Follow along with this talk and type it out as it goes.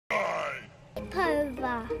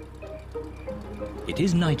Sleepover. It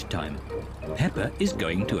is night time. Peppa is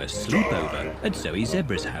going to a sleepover at Zoe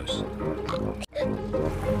Zebra's house.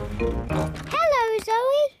 Hello,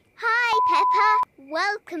 Zoe. Hi, Peppa.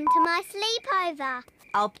 Welcome to my sleepover.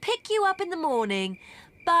 I'll pick you up in the morning.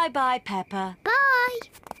 Bye-bye, Peppa. Bye.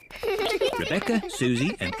 Rebecca,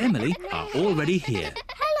 Susie and Emily are already here.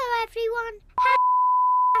 Hello, everyone.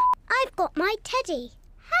 I've got my teddy.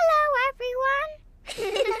 Hello, everyone.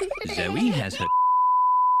 Zoe has her...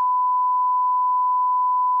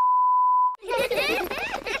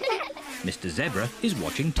 Mr. Zebra is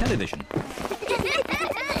watching television.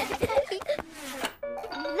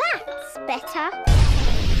 That's better.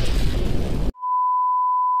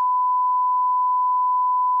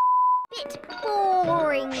 Bit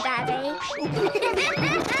boring, Daddy.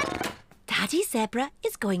 Daddy Zebra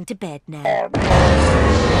is going to bed now.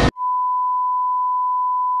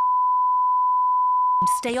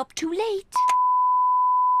 Stay up too late.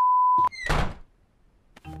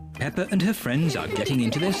 Peppa and her friends are getting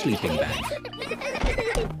into their sleeping bags.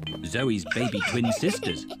 Zoe's baby twin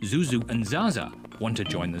sisters, Zuzu and Zaza, want to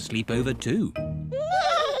join the sleepover too.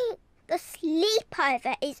 The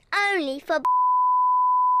sleepover is only for...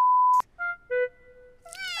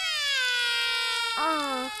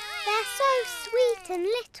 Oh, they're so sweet and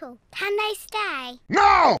little. Can they stay?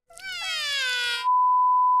 No!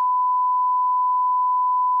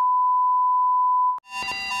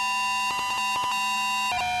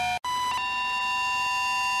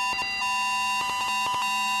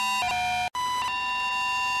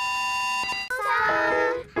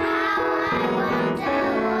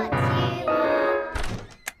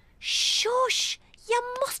 Shush! You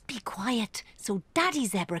must be quiet so Daddy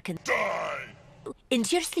Zebra can... Die!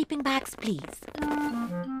 Into your sleeping bags, please.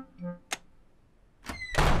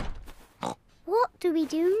 What do we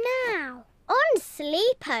do now? On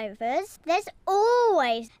sleepovers, there's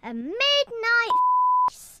always a midnight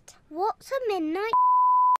feast. What's a midnight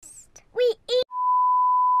feast? We eat...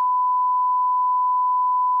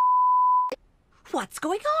 What's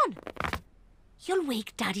going on? You'll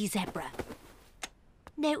wake Daddy Zebra.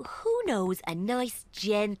 Now, who knows a nice,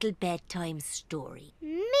 gentle bedtime story?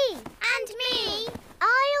 Me. And me.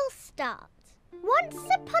 I'll start. Once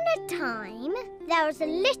upon a time, there was a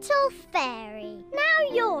little fairy.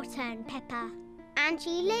 Now your turn, Peppa. And she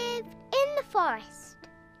lived in the forest.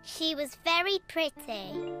 She was very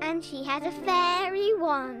pretty. And she had a fairy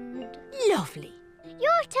wand. Lovely.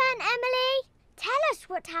 Your turn, Emily. Tell us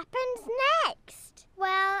what happens next.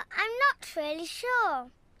 Well, I'm not really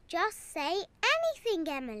sure. Just say anything,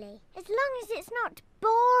 Emily, as long as it's not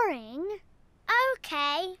boring.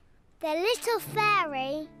 OK. The little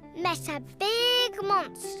fairy met a big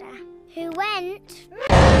monster who went...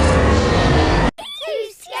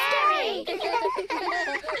 Too scary!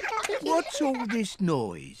 What's all this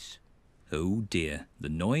noise? Oh dear, the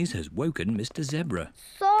noise has woken Mr. Zebra.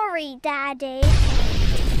 Sorry, Daddy.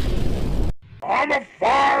 I'm a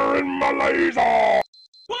firing my laser!